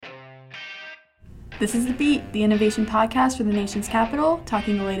This is The Beat, the innovation podcast for the nation's capital,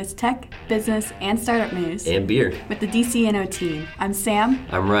 talking the latest tech, business, and startup news. And beer. With the DC Inno team. I'm Sam.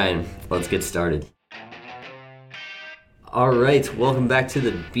 I'm Ryan. Let's get started. All right, welcome back to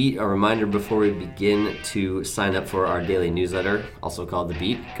The Beat. A reminder before we begin to sign up for our daily newsletter, also called The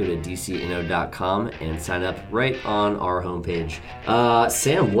Beat. Go to dcinno.com and sign up right on our homepage.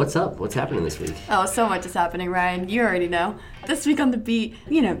 Sam, what's up? What's happening this week? Oh, so much is happening, Ryan. You already know. This week on The Beat,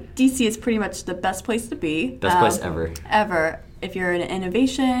 DC is pretty much the best place to be. Best place ever. Ever. If you're in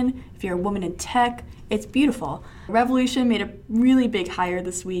innovation, if you're a woman in tech, it's beautiful. Revolution made a really big hire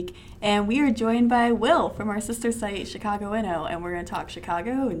this week, and we are joined by Will from our sister site, Chicago Inno, and we're going to talk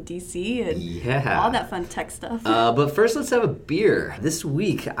Chicago and DC and all that fun tech stuff. But first, let's have a beer. This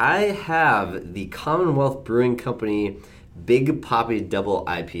week, I have the Commonwealth Brewing Company Big Poppy Double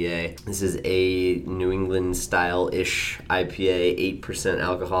IPA. This is a New England style-ish IPA, 8%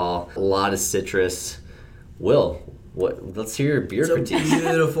 alcohol, a lot of citrus. Will, let's hear your beer critique. It's a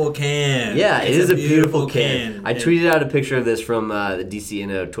beautiful can. Yeah, it is a beautiful can. I tweeted out a picture of this from the DC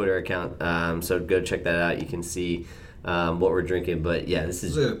Inno Twitter account, so go check that out. You can see what we're drinking. But yeah, this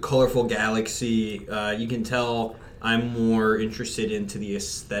is a colorful galaxy. You can tell I'm more interested into the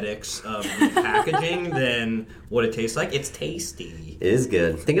aesthetics of the packaging than what it tastes like. It's tasty. It is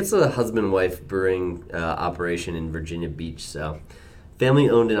good. I think it's a husband-wife brewing operation in Virginia Beach, so family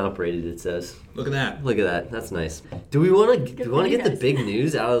owned and operated, it says. Look at that. Look at that. That's nice. Do we want to get the big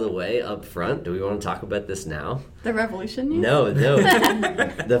news out of the way up front? Do we want to talk about this now? The Revolution news? No.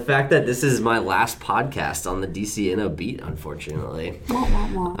 The fact that this is my last podcast on the DC Inno Beat, unfortunately.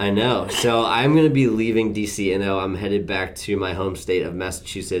 I know. So I'm going to be leaving DC Inno. I'm headed back to my home state of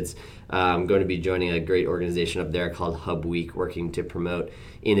Massachusetts. I'm going to be joining a great organization up there called Hub Week, working to promote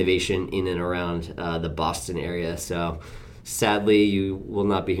innovation in and around the Boston area. So sadly, you will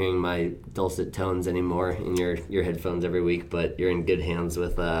not be hearing my dulcet tones anymore in your headphones every week, but you're in good hands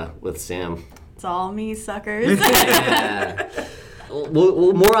with Sam. It's all me, suckers. Yeah.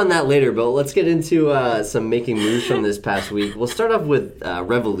 We'll more on that later, but let's get into some making moves from this past week. We'll start off with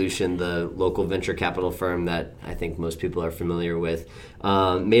Revolution, the local venture capital firm that I think most people are familiar with.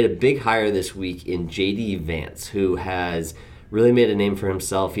 Made a big hire this week in J.D. Vance, who has really made a name for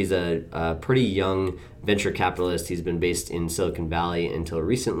himself. He's a pretty young venture capitalist. He's been based in Silicon Valley until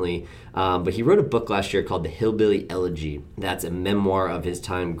recently. But he wrote a book last year called The Hillbilly Elegy. That's a memoir of his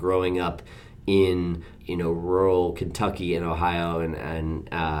time growing up in rural Kentucky and Ohio and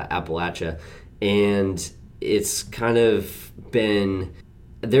Appalachia. And it's kind of been...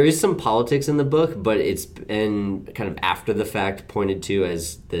 There is some politics in the book, but it's been kind of after the fact pointed to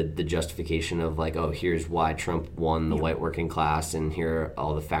as the justification of like, oh, here's why Trump won the white working class, and here are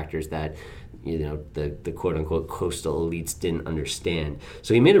all the factors that the quote-unquote coastal elites didn't understand.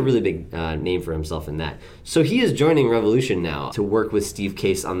 So he made a really big name for himself in that. So he is joining Revolution now to work with Steve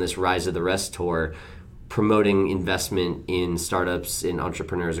Case on this Rise of the Rest tour, promoting investment in startups, in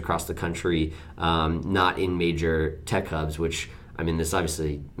entrepreneurs across the country, not in major tech hubs, which... this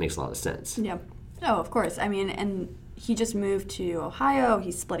obviously makes a lot of sense. Yeah. Oh, of course. And he just moved to Ohio.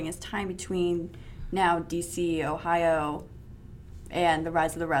 He's splitting his time between now DC, Ohio, and the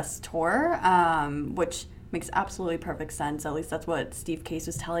Rise of the Rest tour, which makes absolutely perfect sense. At least that's what Steve Case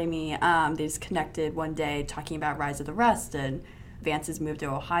was telling me. They just connected one day talking about Rise of the Rest and Vance's move to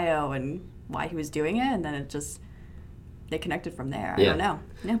Ohio and why he was doing it, and then they connected from there. I don't know.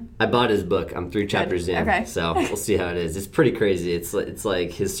 Yeah. I bought his book. I'm 3 chapters in, okay. So we'll see how it is. It's pretty crazy. It's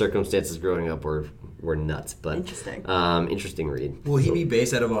like his circumstances growing up were nuts, but interesting read. Will he be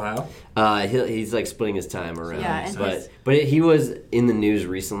based out of Ohio? He's like splitting his time around. Yeah, but he was in the news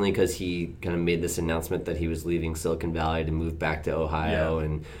recently because he kind of made this announcement that he was leaving Silicon Valley to move back to Ohio,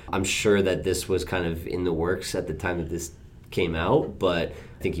 and I'm sure that this was kind of in the works at the time that this came out, but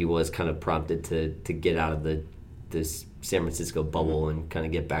I think he was kind of prompted to get out of this San Francisco bubble and kind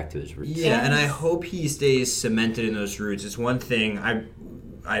of get back to his roots. Yeah, and I hope he stays cemented in those roots. It's one thing, I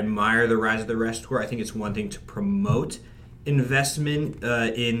admire the Rise of the Rest tour. I think it's one thing to promote investment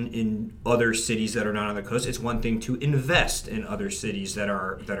in other cities that are not on the coast. It's one thing to invest in other cities that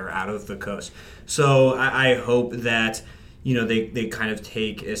are out of the coast. So I hope that they kind of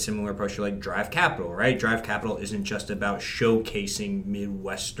take a similar approach to like Drive Capital, right? Drive Capital isn't just about showcasing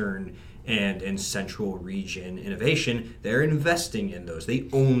Midwestern and central region innovation. They're investing in those. They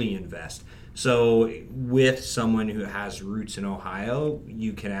only invest. So with someone who has roots in Ohio,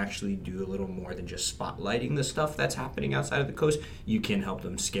 you can actually do a little more than just spotlighting the stuff that's happening outside of the coast. You can help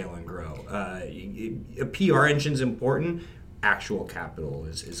them scale and grow. A PR engine's important. actual capital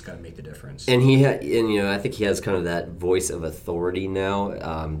is going to make the difference. And I think he has kind of that voice of authority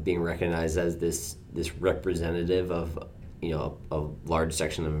now, being recognized as this representative of a large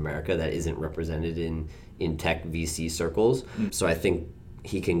section of America that isn't represented in tech VC circles. So I think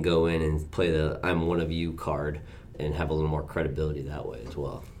he can go in and play the "I'm one of you" card and have a little more credibility that way as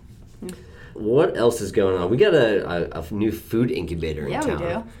well. What else is going on? We got a new food incubator in town.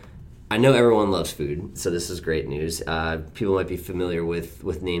 Yeah, we do. I know everyone loves food, so this is great news. People might be familiar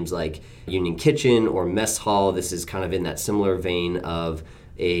with names like Union Kitchen or Mess Hall. This is kind of in that similar vein of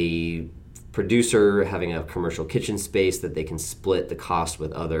a producer having a commercial kitchen space that they can split the cost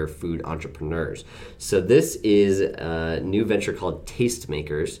with other food entrepreneurs. So this is a new venture called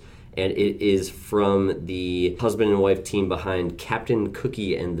Tastemakers, and it is from the husband and wife team behind Captain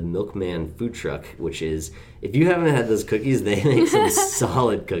Cookie and the Milkman food truck, which is, if you haven't had those cookies, they make some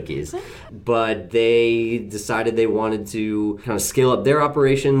solid cookies. But they decided they wanted to kind of scale up their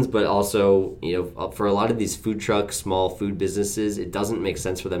operations, but also, for a lot of these food trucks, small food businesses, it doesn't make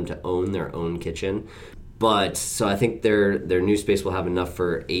sense for them to own their own kitchen. But so I think their new space will have enough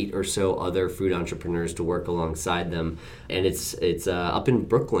for 8 or so other food entrepreneurs to work alongside them, and it's up in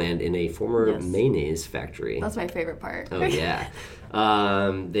Brookland in a former mayonnaise factory. That's my favorite part. Oh yeah,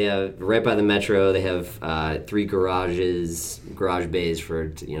 they have right by the metro. They have 3 garage bays for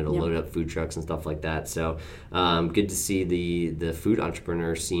to load up food trucks and stuff like that. So good to see the food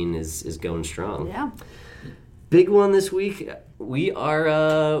entrepreneur scene is going strong. Yeah. Big one this week.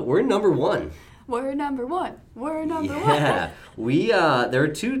 We're number 1. We're number one. Yeah, there are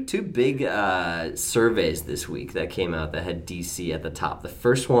two big surveys this week that came out that had DC at the top. The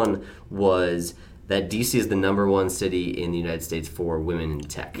first one was that DC is the number 1 city in the United States for women in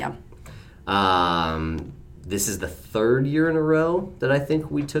tech. Yeah. This is the 3rd year in a row that I think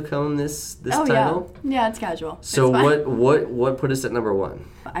we took home this title. Yeah, it's casual. So what put us at number 1?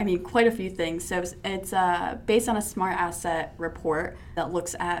 I mean, quite a few things. So it's based on a smart asset report that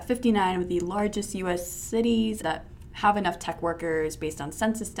looks at 59 of the largest U.S. cities that have enough tech workers based on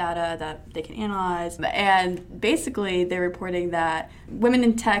census data that they can analyze. And basically, they're reporting that women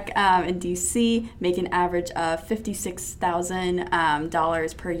in tech in D.C. make an average of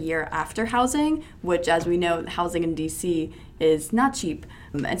 $56,000 per year after housing, which, as we know, housing in D.C. is not cheap.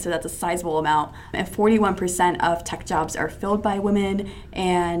 And so that's a sizable amount. And 41% of tech jobs are filled by women.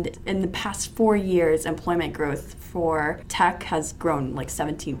 And in the past 4 years, employment growth for tech has grown like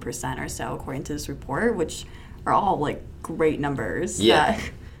 17% or so, according to this report, which are all like great numbers. Yeah.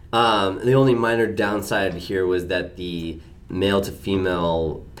 The only minor downside here was that the male to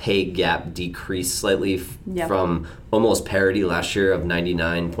female pay gap decreased slightly from almost parity last year of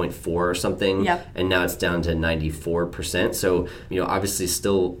 99.4 or something, and now it's down to 94%. So, obviously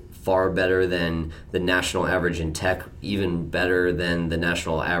still far better than the national average in tech, even better than the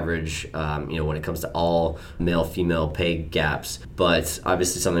national average, when it comes to all male-female pay gaps. But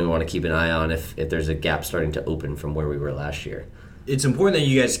obviously something we want to keep an eye on if there's a gap starting to open from where we were last year. It's important that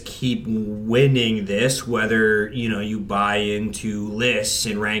you guys keep winning this, whether you buy into lists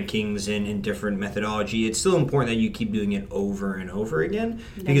and rankings and different methodology. It's still important that you keep doing it over and over again,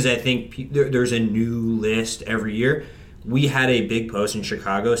 because I think there's a new list every year. We had a big post in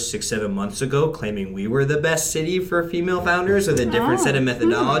Chicago 6-7 months ago claiming we were the best city for female founders with a different set of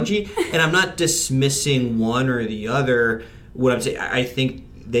methodology. And I'm not dismissing one or the other. What I'm saying, I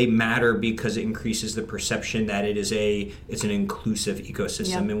think they matter because it increases the perception that it's an inclusive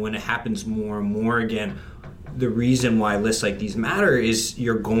ecosystem. And when it happens more and more again, the reason why lists like these matter is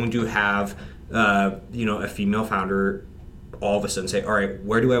you're going to have a female founder all of a sudden say, all right,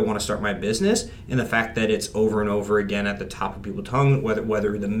 where do I want to start my business? And the fact that it's over and over again at the top of people's tongue,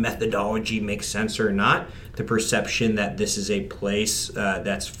 whether the methodology makes sense or not, the perception that this is a place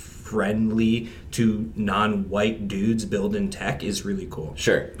that's friendly to non-white dudes building tech is really cool.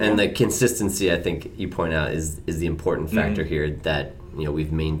 Sure. And the consistency, I think you point out, is the important factor here, that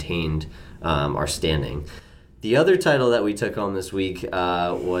we've maintained our standing. The other title that we took home this week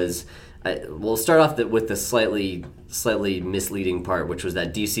was... we'll start off with the slightly misleading part, which was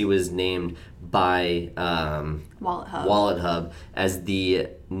that DC was named by Wallet Hub as the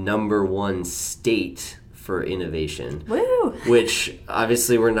number 1 state for innovation. Woo! Which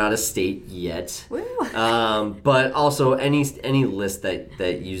obviously we're not a state yet. Woo! But also any list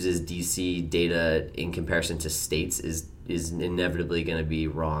that uses DC data in comparison to states is inevitably going to be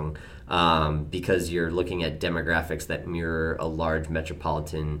wrong. Because you're looking at demographics that mirror a large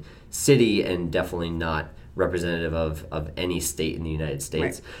metropolitan city and definitely not representative of any state in the United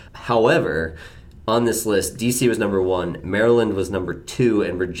States. Right. However, on this list, DC was number 1, Maryland was number 2,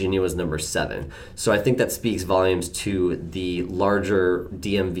 and Virginia was number 7. So I think that speaks volumes to the larger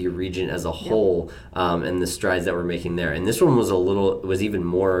DMV region as a whole, and the strides that we're making there. And this one was even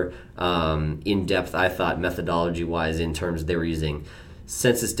more in depth, I thought, methodology wise, in terms they were using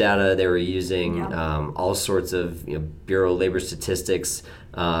census data, they were using all sorts of Bureau of Labor Statistics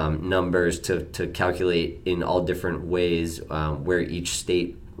numbers to calculate in all different ways where each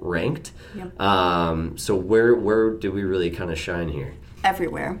state ranked. So where do we really kind of shine here?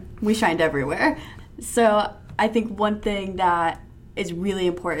 Everywhere. We shined everywhere. So I think one thing that is really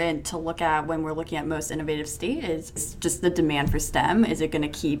important to look at when we're looking at most innovative state is just the demand for STEM. Is it going to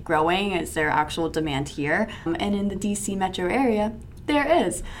keep growing? Is there actual demand here? And in the DC metro area, there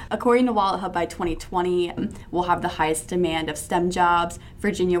is. According to Wallet Hub, by 2020, we'll have the highest demand of STEM jobs.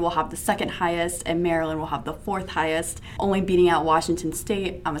 Virginia will have the second highest, and Maryland will have the fourth highest, only beating out Washington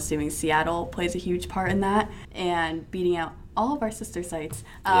State. I'm assuming Seattle plays a huge part in that, and beating out all of our sister sites.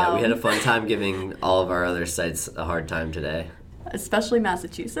 Yeah, we had a fun time giving all of our other sites a hard time today. Especially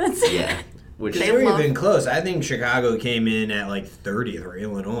Massachusetts. Yeah. Which they were even close. I think Chicago came in at like 30th, or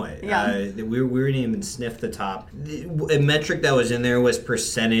Illinois. We didn't even sniff the top. A metric that was in there was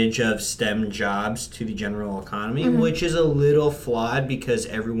percentage of STEM jobs to the general economy, which is a little flawed because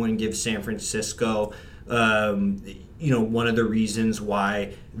everyone gives San Francisco one of the reasons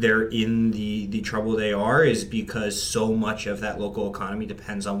why they're in the trouble they are is because so much of that local economy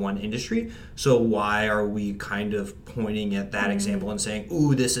depends on one industry. So why are we kind of pointing at that example and saying,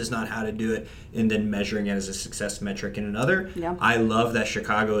 ooh, this is not how to do it, and then measuring it as a success metric in another? Yeah. I love that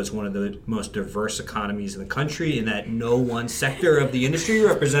Chicago is one of the most diverse economies in the country, and that no one sector of the industry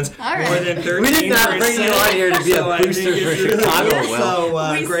represents more than 13%. We did not bring you on here to be a booster for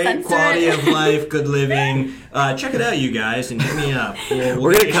Chicago. Great quality of life, good living. Check it out, you guys, and hit me up.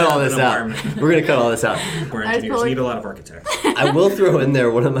 We're going to cut all this out. We're going to cut all this out. We're engineers. We need a lot of architects. I will throw in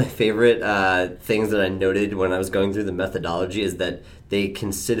there one of my favorite things that I noted when I was going through the methodology is that they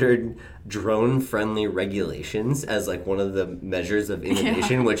considered drone-friendly regulations as like one of the measures of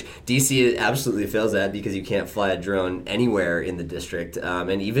innovation, which DC absolutely fails at because you can't fly a drone anywhere in the district,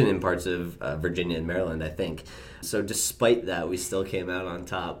 and even in parts of Virginia and Maryland, I think. So despite that, we still came out on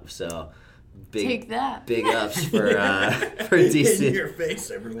top. So take that. Big ups for DC. In your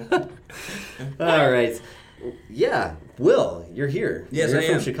face, everyone. All right. Yeah, Will, you're here. Yes, you're I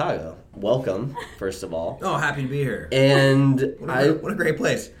from am. Chicago. Welcome, first of all. Oh, happy to be here. And what a great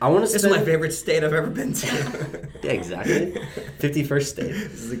place. I want to. This is my favorite state I've ever been to. Yeah, exactly. 51st state.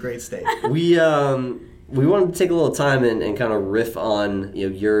 This is a great state. We wanted to take a little time and kind of riff on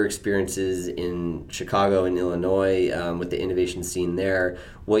your experiences in Chicago and Illinois with the innovation scene there.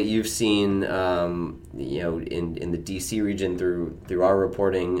 What you've seen, in the DC region through our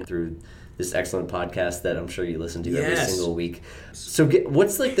reporting, through this excellent podcast that I'm sure you listen to every single week. So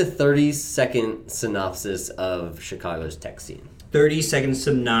what's like the 30-second synopsis of Chicago's tech scene? 30-second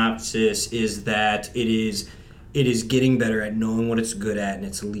synopsis is that it is getting better at knowing what it's good at, and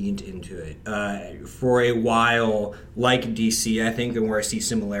it's leaned into it. For a while, like DC, I think, and where I see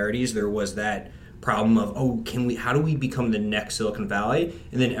similarities, there was that problem of, how do we become the next Silicon Valley?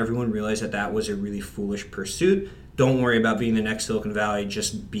 And then everyone realized that was a really foolish pursuit. Don't worry about being the next Silicon Valley,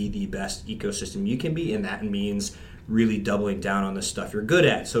 just be the best ecosystem you can be, and that means really doubling down on the stuff you're good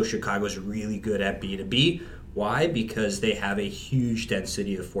at. So Chicago's really good at B2B. Why? Because they have a huge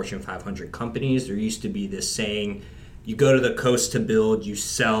density of Fortune 500 companies. There used to be this saying, you go to the coast to build, you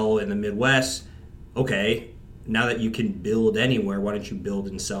sell in the Midwest. Okay, now that you can build anywhere, why don't you build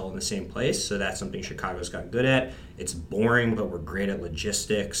and sell in the same place? So that's something Chicago's got good at. It's boring, but we're great at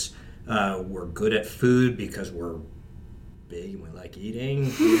logistics. We're good at food because we're big and we like eating.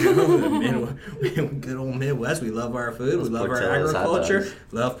 Good old Midwest. We love our food. We love our agriculture.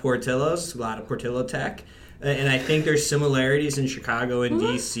 Love Portillo's. A lot of Portillo tech. And I think there's similarities in Chicago and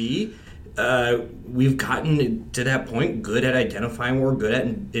DC. We've gotten to that point good at identifying what we're good at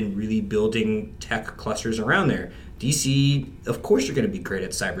and really building tech clusters around there. DC, of course, you're going to be great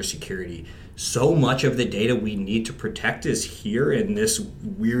at cybersecurity. So much of the data we need to protect is here in this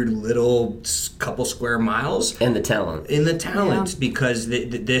weird little couple square miles. And the talent. Because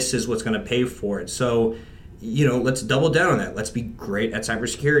this is what's going to pay for it. So, let's double down on that. Let's be great at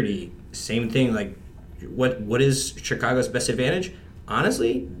cybersecurity. Same thing, like, what is Chicago's best advantage?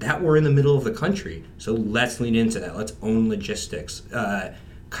 Honestly, that we're in the middle of the country. So let's lean into that. Let's own logistics.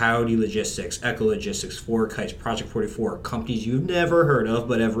 Coyote Logistics, Echo Logistics, Four Kites, Project 44, companies you've never heard of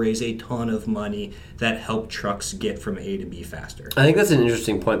but have raised a ton of money that help trucks get from A to B faster. I think that's an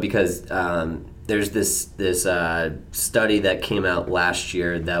interesting point because there's this study that came out last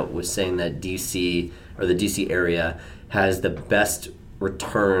year that was saying that DC, or the DC area, has the best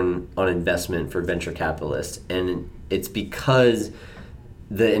return on investment for venture capitalists. And it's because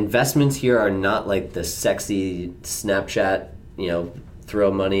the investments here are not like the sexy Snapchat, throw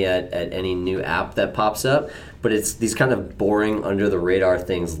money at any new app that pops up, but it's these kind of boring, under the radar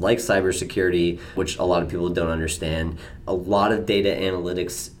things like cybersecurity, which a lot of people don't understand. A lot of data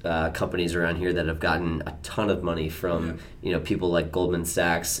analytics companies around here that have gotten a ton of money from people like Goldman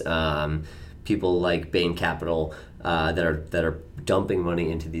Sachs, people like Bain Capital, that are dumping money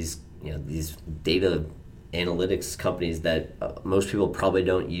into these data analytics companies that most people probably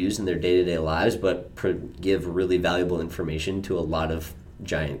don't use in their day-to-day lives, but give really valuable information to a lot of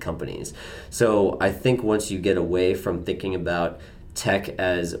giant companies. So I think once you get away from thinking about tech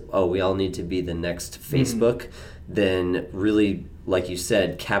as, we all need to be the next Facebook, then really, like you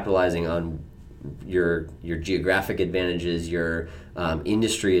said, capitalizing on your geographic advantages, your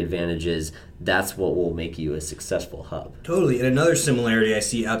industry advantages, that's what will make you a successful hub. Totally. And another similarity I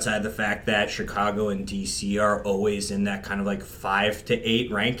see outside the fact that Chicago and DC are always in that kind of like 5 to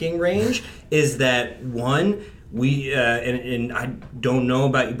 8 ranking range is that, one, we, and I don't know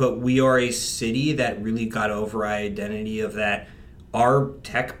about you, but we are a city that really got over our identity of that our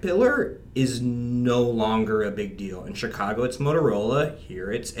tech pillar is no longer a big deal. In Chicago, it's Motorola. Here,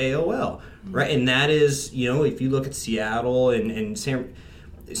 it's AOL, right? And that is, if you look at Seattle and San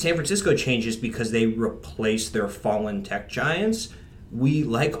Francisco changes because they replaced their fallen tech giants. We,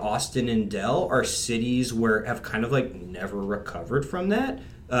 like Austin and Dell, are cities where have kind of like never recovered from that.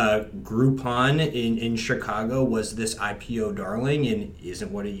 Groupon in Chicago was this IPO darling and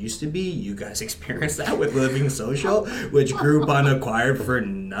isn't what it used to be. You guys experienced that with Living Social, which Groupon acquired for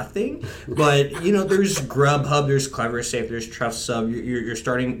nothing. But, there's Grubhub, there's CleverSafe, there's TrustSub. You're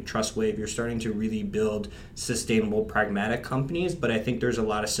starting TrustWave. You're starting to really build sustainable, pragmatic companies. But I think there's a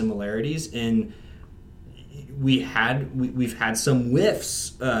lot of similarities in we've had some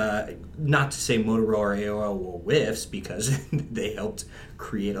whiffs, not to say Motorola or AOL were whiffs because they helped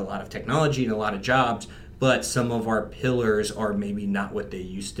create a lot of technology and a lot of jobs, but some of our pillars are maybe not what they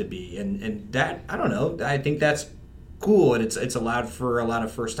used to be. And that, I don't know, I think that's cool, and it's allowed for a lot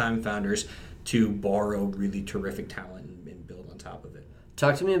of first-time founders to borrow really terrific talent and build on top of it.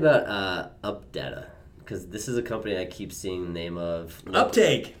 Talk to me about UpData, because this is a company I keep seeing the name of.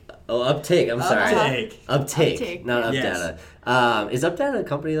 Uptake. Oh, Uptake. I'm sorry. Uptake. Not Yes. UpData. Is UpData a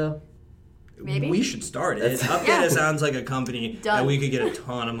company, though? Maybe. We should start it. UpData sounds like a company that we could get a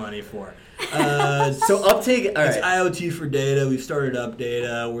ton of money for. So Uptake, all right. It's IoT for data. We've started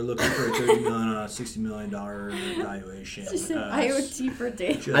UpData. We're looking for a $30 million on a $60 million valuation. Just IoT for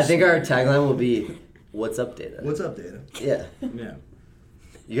data. I think our tagline will be, "What's UpData?" What's UpData? Yeah. Yeah.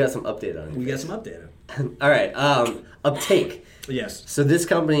 You got some update on it. We got some UpData. All right. Uptake. Yes. So this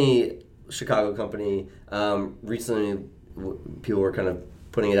company, Chicago company, recently people were kind of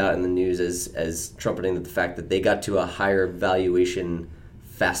putting it out in the news as trumpeting the fact that they got to a higher valuation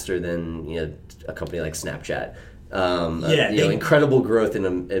faster than a company like Snapchat. Incredible growth in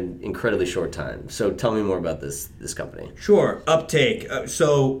an incredibly short time. So tell me more about this company. Sure. Uptake.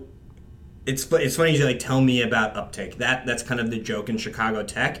 So it's funny you tell me about Uptake. That's kind of the joke in Chicago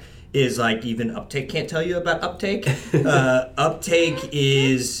tech. Is like even Uptake can't tell you about Uptake. Uptake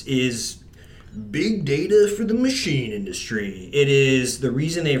is big data for the machine industry. It is the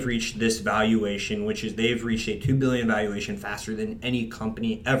reason they've reached this valuation, which is they've reached a $2 billion valuation faster than any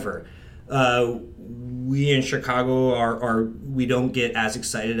company ever. We in Chicago we don't get as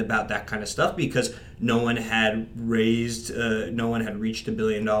excited about that kind of stuff because no one had reached $1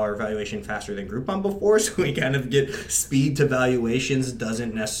 billion valuation faster than Groupon before. So we kind of get speed to valuations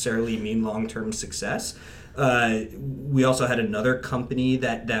doesn't necessarily mean long-term success. We also had another company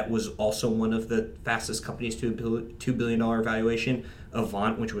that was also one of the fastest companies to a $2 billion valuation,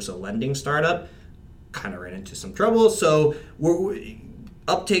 Avant, which was a lending startup, kind of ran into some trouble. So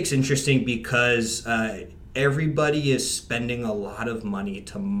Uptake's interesting because everybody is spending a lot of money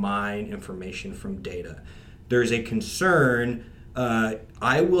to mine information from data. There's a concern,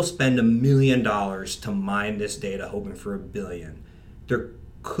 I will spend $1 million to mine this data hoping for $1 billion. There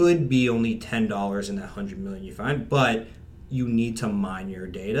could be only $10 in that $100 million you find, but you need to mine your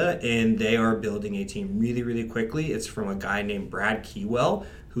data, and they are building a team really, really quickly. It's from a guy named Brad Keywell,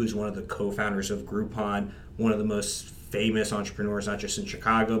 who's one of the co-founders of Groupon, one of the most famous entrepreneurs, not just in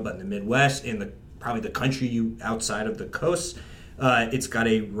Chicago, but in the Midwest, in probably the country outside of the coast. It's got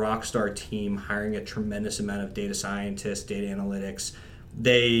a rock star team hiring a tremendous amount of data scientists, data analytics.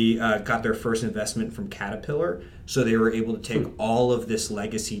 They got their first investment from Caterpillar, so they were able to take all of this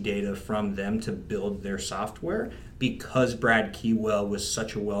legacy data from them to build their software. Because Brad Keywell was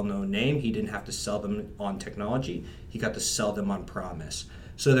such a well-known name, he didn't have to sell them on technology. He got to sell them on promise.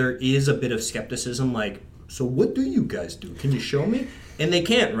 So there is a bit of skepticism, like, so what do you guys do? Can you show me? And they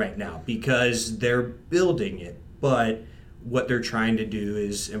can't right now because they're building it. But what they're trying to do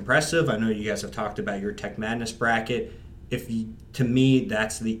is impressive. I know you guys have talked about your Tech Madness bracket. To me,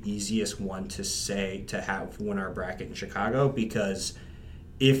 that's the easiest one to say to have win our bracket in Chicago, because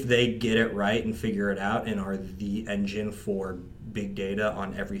if they get it right and figure it out and are the engine for big data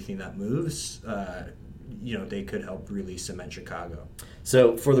on everything that moves, they could help really cement Chicago.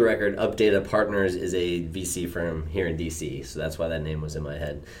 So, for the record, UpData Partners is a VC firm here in DC, so that's why that name was in my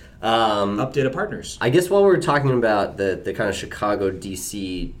head. UpData Partners. I guess while we're talking about the kind of Chicago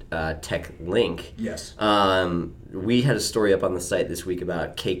DC tech link, yes, we had a story up on the site this week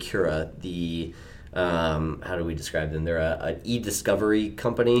about K-Cura, the how do we describe them? They're an e-discovery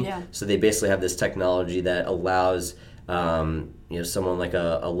company. Yeah. So they basically have this technology that allows someone like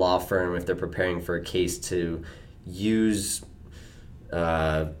a law firm, if they're preparing for a case, to use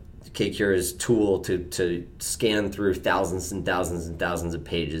K-Cura's tool to scan through thousands and thousands and thousands of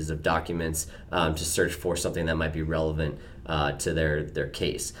pages of documents to search for something that might be relevant to their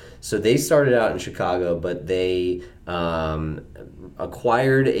case. So they started out in Chicago, but they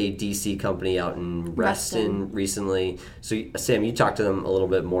acquired a DC company out in Reston recently. So Sam, you talked to them a little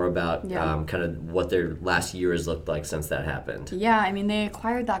bit more about kind of what their last year has looked like since that happened. Yeah, I mean, they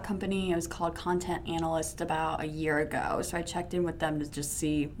acquired that company. It was called Content Analyst about a year ago. So I checked in with them to just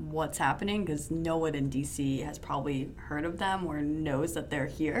see what's happening, because no one in DC has probably heard of them or knows that they're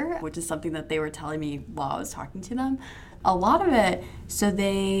here, which is something that they were telling me while I was talking to them. A lot of it, so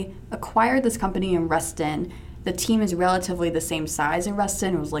they acquired this company in Reston. The team is relatively the same size in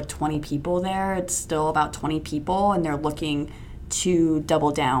Reston. It was like 20 people there. It's still about 20 people, and they're looking to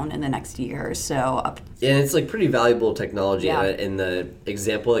double down in the next year or so. And it's like pretty valuable technology. Yeah. And the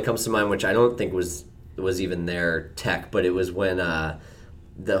example that comes to mind, which I don't think was even their tech, but it was when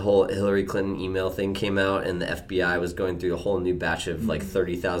the whole Hillary Clinton email thing came out, and the FBI was going through a whole new batch of like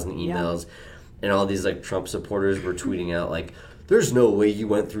 30,000 emails. Yeah. And all these like Trump supporters were tweeting out like, there's no way you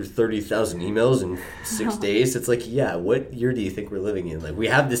went through 30,000 emails in 6 days. It's like, yeah, what year do you think we're living in? Like, we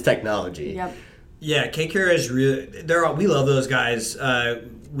have this technology. Yep. Yeah, K-Cura is really, we love those guys.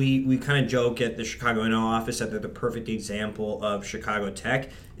 We kind of joke at the Chicago Inno office that they're the perfect example of Chicago tech,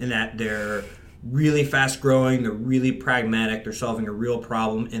 in that they're really fast growing, they're really pragmatic, they're solving a real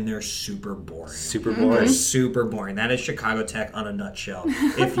problem, and they're super boring. Super boring. They're super boring. That is Chicago tech on a nutshell.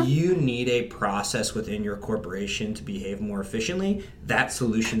 If you need a process within your corporation to behave more efficiently, that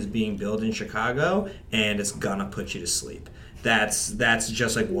solution's being built in Chicago, and it's gonna put you to sleep. That's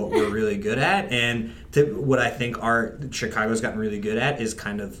just like what we're really good at, and what I think Chicago's gotten really good at is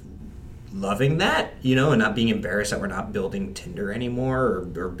kind of loving that, and not being embarrassed that we're not building Tinder anymore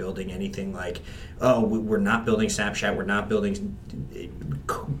or building anything like, we're not building Snapchat, we're not building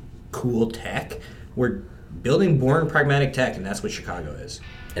cool tech. We're building boring, pragmatic tech, and that's what Chicago is.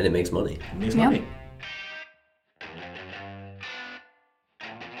 And it makes money. It makes money.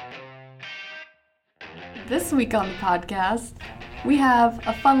 This week on the podcast, we have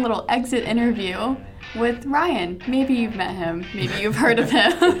a fun little exit interview with Ryan. Maybe you've met him. Maybe you've heard of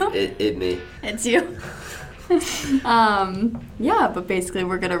him. It me. It's you. But basically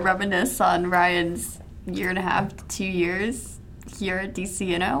we're going to reminisce on Ryan's 1.5 to 2 years here at DC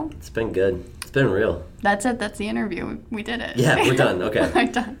Inno. It's been good. It's been real. That's it. That's the interview. We did it. Yeah, we're done. Okay. We're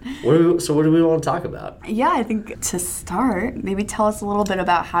done. What do we want to talk about? Yeah, I think to start, maybe tell us a little bit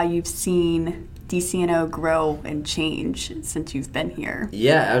about how you've seen DC Inno grow and change since you've been here.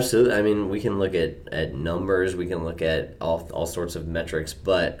 Yeah, absolutely. I mean, we can look at numbers, we can look at all sorts of metrics,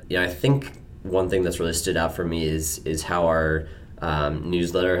 but I think one thing that's really stood out for me is how our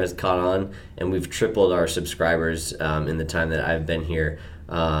newsletter has caught on, and we've tripled our subscribers in the time that I've been here.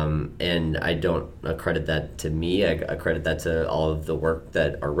 And I don't accredit that to me. I credit that to all of the work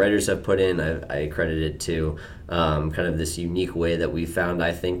that our writers have put in. I credit it to kind of this unique way that we found,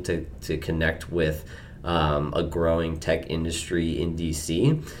 I think, to connect with a growing tech industry in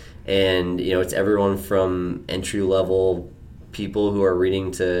DC. And, it's everyone from entry-level people who are reading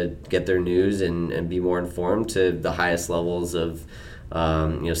to get their news and be more informed to the highest levels of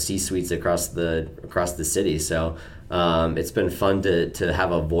C-suites across the city. So it's been fun to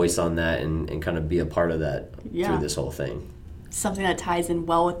have a voice on that and kind of be a part of that through this whole thing. Something that ties in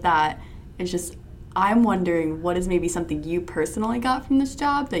well with that is just, I'm wondering what is maybe something you personally got from this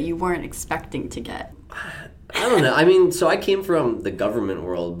job that you weren't expecting to get? I don't know. I mean, so I came from the government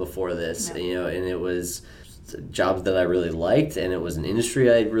world before this, Yeah. you know, and it was jobs that I really liked, and it was an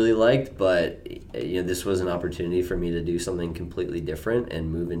industry I really liked, but you know, this was an opportunity for me to do something completely different and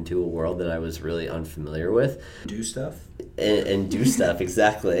move into a world that I was really unfamiliar with. Do stuff? And do stuff,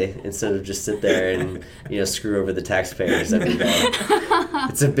 exactly, instead of just sit there and, you know, screw over the taxpayers every day.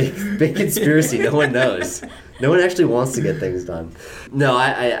 It's a big conspiracy. No one knows. No one actually wants to get things done. No,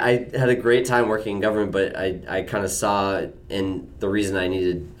 I had a great time working in government, but I kind of saw, and the reason I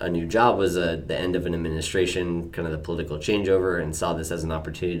needed a new job was the end of an administration, kind of the political changeover, and saw this as an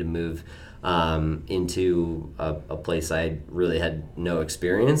opportunity to move into a place I really had no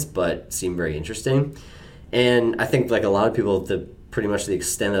experience, but seemed very interesting. And I think, like a lot of people, pretty much the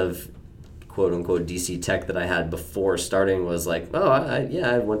extent of quote-unquote DC tech that I had before starting was like, oh,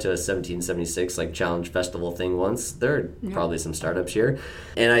 I went to a 1776 like challenge festival thing once. There are probably some startups here.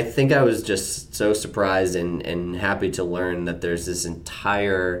 And I think I was just so surprised and happy to learn that there's this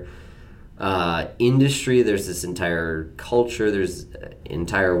entire industry, there's this entire culture, there's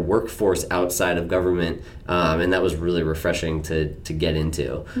entire workforce outside of government, and that was really refreshing to get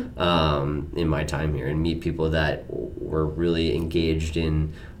into in my time here and meet people that were really engaged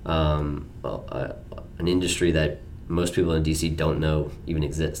in an industry that most people in DC don't know even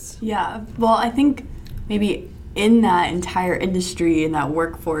exists. Yeah, well, I think maybe in that entire industry, in that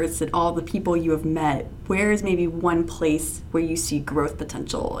workforce, and all the people you have met, where is maybe one place where you see growth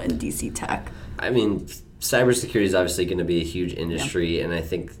potential in DC tech? I mean, cybersecurity is obviously going to be a huge industry, and I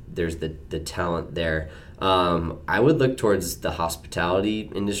think there's the talent there. I would look towards the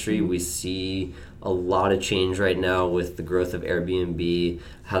hospitality industry. We see a lot of change right now with the growth of Airbnb,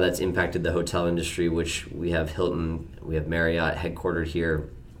 how that's impacted the hotel industry, which we have Hilton, we have Marriott headquartered here.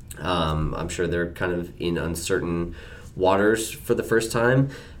 I'm sure they're kind of in uncertain waters for the first time.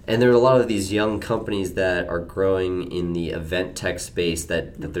 And there are a lot of these young companies that are growing in the event tech space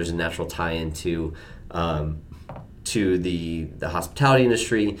that there's a natural tie-in to the hospitality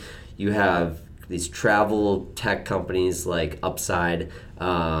industry. You have these travel tech companies like Upside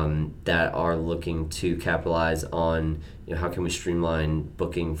that are looking to capitalize on, you know, how can we streamline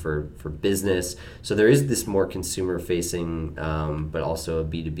booking for business. So there is this more consumer-facing, but also a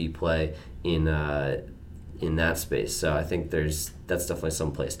B2B play in that space. So I think that's definitely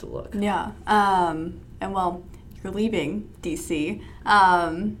some place to look. Yeah, and well, you're leaving DC.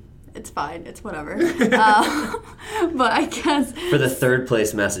 It's fine. It's whatever. But I guess for the third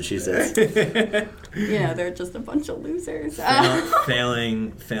place, Massachusetts. You know, they're just a bunch of losers.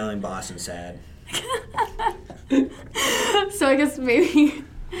 Failing Boston, sad. So I guess maybe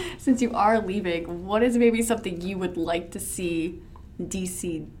since you are leaving, what is maybe something you would like to see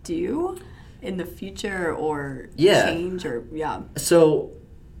DC do in the future or change or So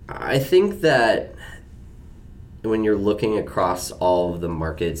I think that when you're looking across all of the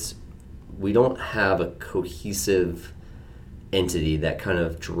markets, we don't have a cohesive entity that kind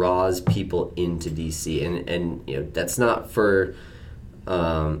of draws people into DC, and you know, that's not for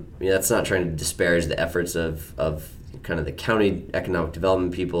that's not trying to disparage the efforts of kind of the county economic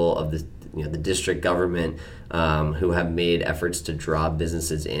development people, of the, you know, the district government, who have made efforts to draw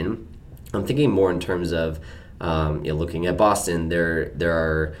businesses in. I'm thinking more in terms of looking at Boston. There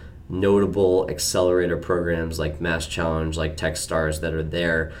are notable accelerator programs like Mass Challenge, like Techstars, that are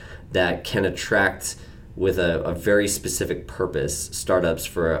there that can attract, with a very specific purpose, startups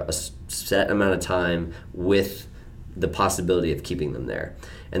for a set amount of time with the possibility of keeping them there.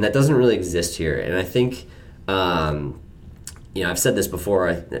 And that doesn't really exist here. And I think, I've said this before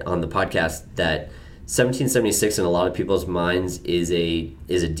on the podcast, that 1776 in a lot of people's minds is a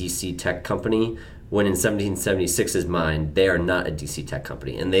DC tech company, when in 1776's mind, they are not a DC tech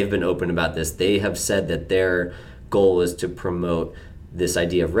company. And they've been open about this. They have said that their goal is to promote this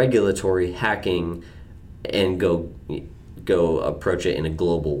idea of regulatory hacking and go approach it in a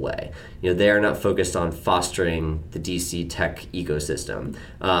global way. You know, they are not focused on fostering the DC tech ecosystem,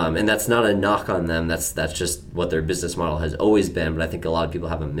 and that's not a knock on them. That's just what their business model has always been. But I think a lot of people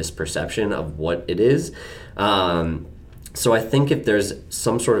have a misperception of what it is. So I think if there's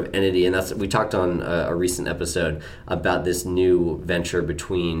some sort of entity, and we talked on a recent episode about this new venture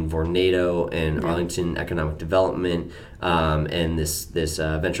between Vornado and Arlington Economic Development, and this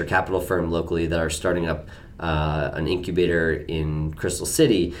venture capital firm locally that are starting up an incubator in Crystal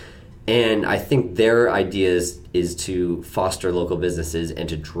City. And I think their idea is to foster local businesses and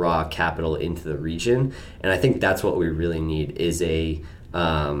to draw capital into the region. And I think that's what we really need, is an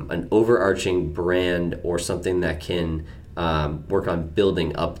overarching brand or something that can work on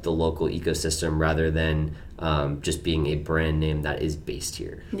building up the local ecosystem rather than just being a brand name that is based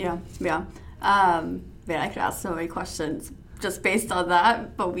here. Yeah. Man, I could ask so many questions just based on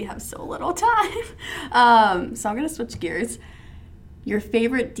that, but we have so little time. So I'm going to switch gears. Your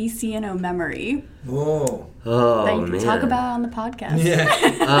favorite DC Inno memory that you can talk about on the podcast.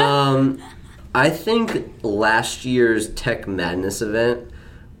 Yeah. I think last year's Tech Madness event,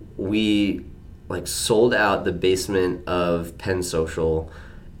 we sold out the basement of Penn Social,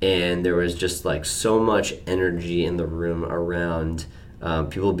 and there was just so much energy in the room around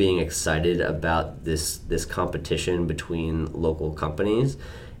people being excited about this competition between local companies,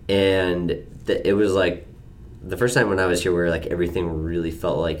 and it was the first time when I was here where everything really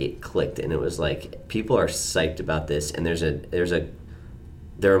felt like it clicked, and it was people are psyched about this, and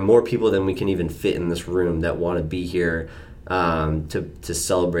there are more people than we can even fit in this room that want to be here to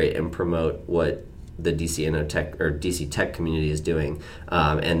celebrate and promote what the DC Inno Tech or DC Tech community is doing,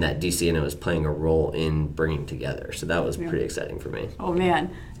 and that DC Inno is playing a role in bringing together. So that was pretty exciting for me. Oh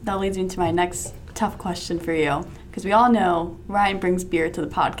man, that leads me to my next tough question for you, because we all know Ryan brings beer to the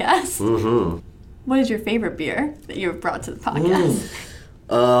podcast. Mm-hmm. What is your favorite beer that you've brought to the podcast?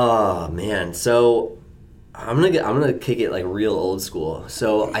 Oh man, so I'm gonna kick it real old school.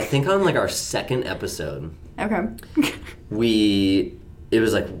 So I think on our second episode, Okay. it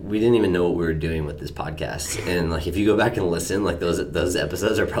was we didn't even know what we were doing with this podcast, and if you go back and listen, those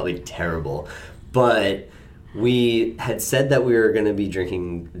episodes are probably terrible, but we had said that we were gonna be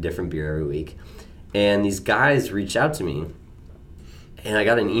drinking different beer every week, and these guys reached out to me, and I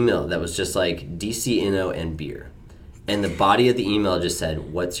got an email that was just DC Inno and beer, and the body of the email just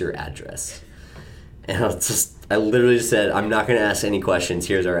said, "What's your address?" And I literally just said, "I'm not going to ask any questions.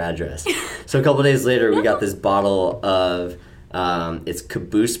 Here's our address." So a couple days later, we got this bottle of it's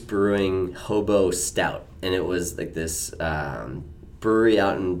Caboose Brewing Hobo Stout, and it was this brewery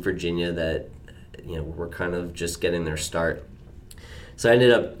out in Virginia that were kind of just getting their start. So I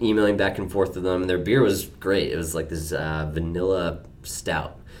ended up emailing back and forth with them. Their beer was great. It was this vanilla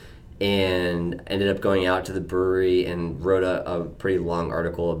stout, and ended up going out to the brewery and wrote a pretty long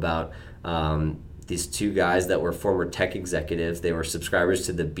article about these two guys that were former tech executives. They were subscribers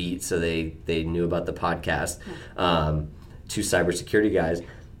to The Beat, so they knew about the podcast. Two cybersecurity guys,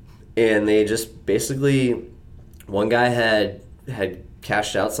 and they just basically, one guy had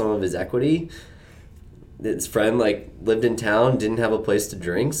cashed out some of his equity. His friend lived in town, didn't have a place to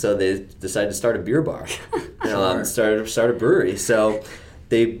drink, so they decided to start a beer bar. Start a brewery. So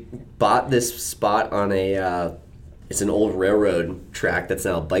they bought this spot on it's an old railroad track that's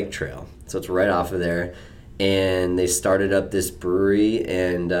now a bike trail. So it's right off of there. And they started up this brewery,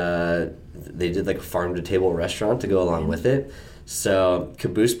 and they did a farm-to-table restaurant to go along with it. So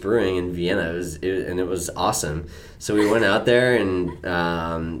Caboose Brewing in Vienna, it was awesome. So we went out there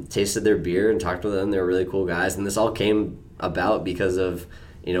and tasted their beer and talked with them. They were really cool guys. And this all came about because of,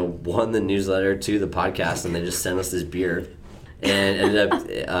 one, the newsletter, two, the podcast, and they just sent us this beer and ended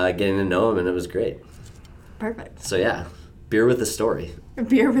up getting to know them, and it was great. Perfect. So yeah, beer with a story.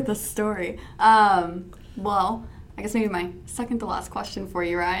 Beer with a story. Well, I guess maybe my second to last question for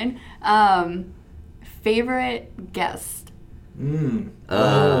you, Ryan. Favorite guest?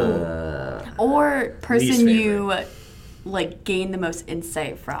 Or person you gained the most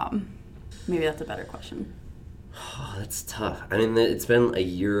insight from? Maybe that's a better question. Oh, that's tough. I mean, it's been a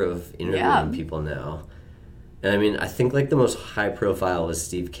year of interviewing people now. And I think the most high profile was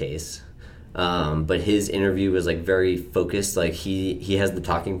Steve Case. But his interview was very focused. He has the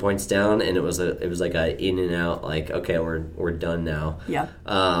talking points down, and it was a in and out. Okay, we're done now. Yeah.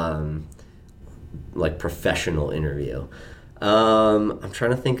 Professional interview. I'm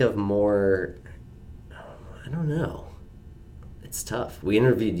trying to think of more. I don't know. It's tough. We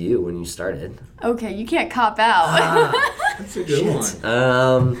interviewed you when you started. Okay, you can't cop out. That's a good one.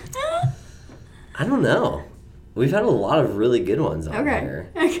 I don't know. We've had a lot of really good ones on here.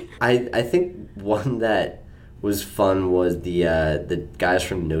 I think one that was fun was the guys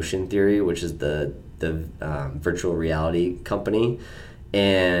from Notion Theory, which is the virtual reality company,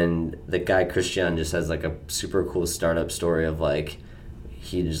 and the guy Christian just has a super cool startup story of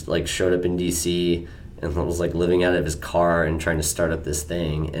he just showed up in DC and was living out of his car and trying to start up this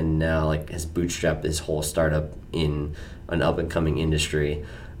thing, and now has bootstrapped this whole startup in an up and coming industry.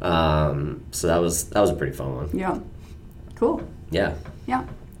 So that was a pretty fun one. Yeah. Cool. Yeah. Yeah.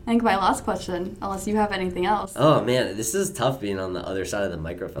 I think my last question, unless you have anything else. Oh man, this is tough being on the other side of the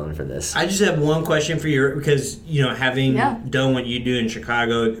microphone for this. I just have one question for you, because having done what you do in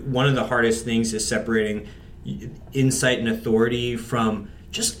Chicago, one of the hardest things is separating insight and authority from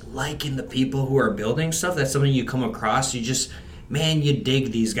just liking the people who are building stuff. That's something you come across. man, you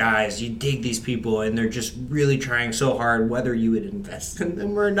dig these guys, you dig these people, and they're just really trying so hard. Whether you would invest in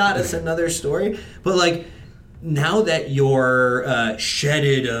them or not, it's another story. But like, now that you're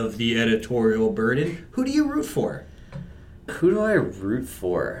shedded of the editorial burden, who do you root for? Who do I root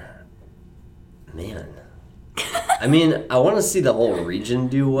for? Man. I mean, I want to see the whole region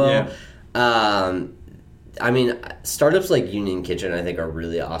do well. Yeah. I mean, startups like Union Kitchen, I think, are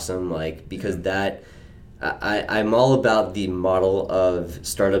really awesome. Like, because I'm all about the model of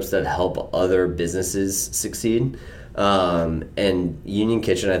startups that help other businesses succeed. And Union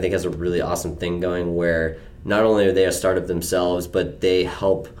Kitchen, I think, has a really awesome thing going where not only are they a startup themselves, but they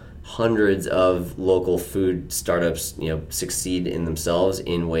help hundreds of local food startups, succeed in themselves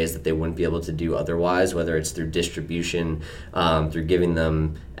in ways that they wouldn't be able to do otherwise, whether it's through distribution, through giving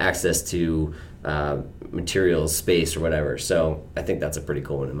them access to materials, space, or whatever. So I think that's a pretty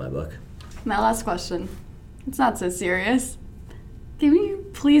cool one in my book. My last question. It's not so serious.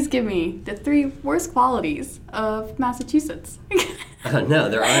 Please give me the 3 worst qualities of Massachusetts. No,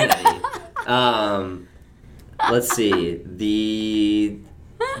 there aren't any. Let's see.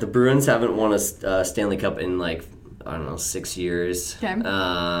 The Bruins haven't won a Stanley Cup in 6 years. Okay.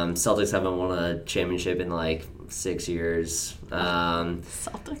 Celtics haven't won a championship in 6 years.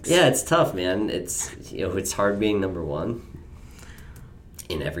 Celtics. Yeah, it's tough, man. It's hard being number one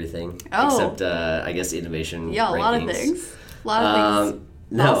in everything. Oh. Except, I guess, innovation. Yeah, a lot of things.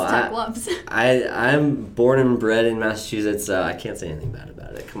 Gloves. I'm born and bred in Massachusetts. I can't say anything bad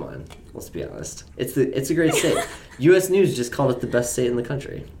about it. Come on, let's be honest. It's a great state. U.S. News just called it the best state in the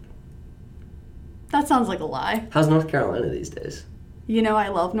country. That sounds like a lie. How's North Carolina these days? I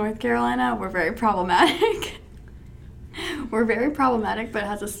love North Carolina. We're very problematic. We're very problematic, but it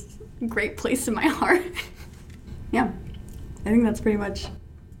has a great place in my heart. Yeah, I think that's pretty much.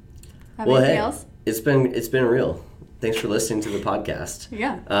 Anything else? It's been real. Thanks for listening to the podcast.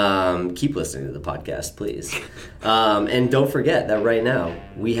 Yeah. Keep listening to the podcast, please. And don't forget that right now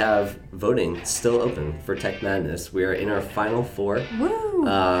we have voting still open for Tech Madness. We are in our final 4.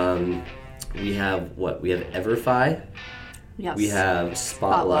 Woo! We have what? We have EverFi. Yes. We have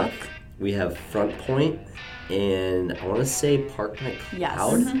Spotluck. Spotluck. We have Front Point, and I want to say Park My Cloud. Yes.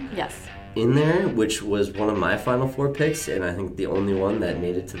 Mm-hmm. Yes. In there, which was one of my final 4 picks, and I think the only one that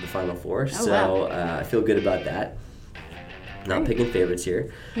made it to the final 4. Oh, wow. I feel good about that. Not picking favorites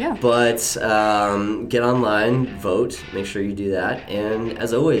here. Yeah. But get online, vote, make sure you do that. And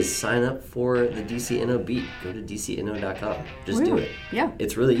as always, sign up for the DC Inno beat. Go to dcinno.com. Just do it. Yeah.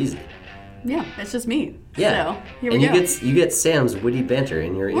 It's really easy. Yeah, it's just me. Yeah. So, here we go. You get Sam's witty banter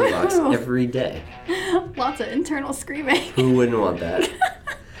in your inbox every day. Lots of internal screaming. Who wouldn't want that?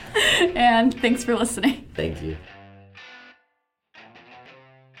 And thanks for listening. Thank you.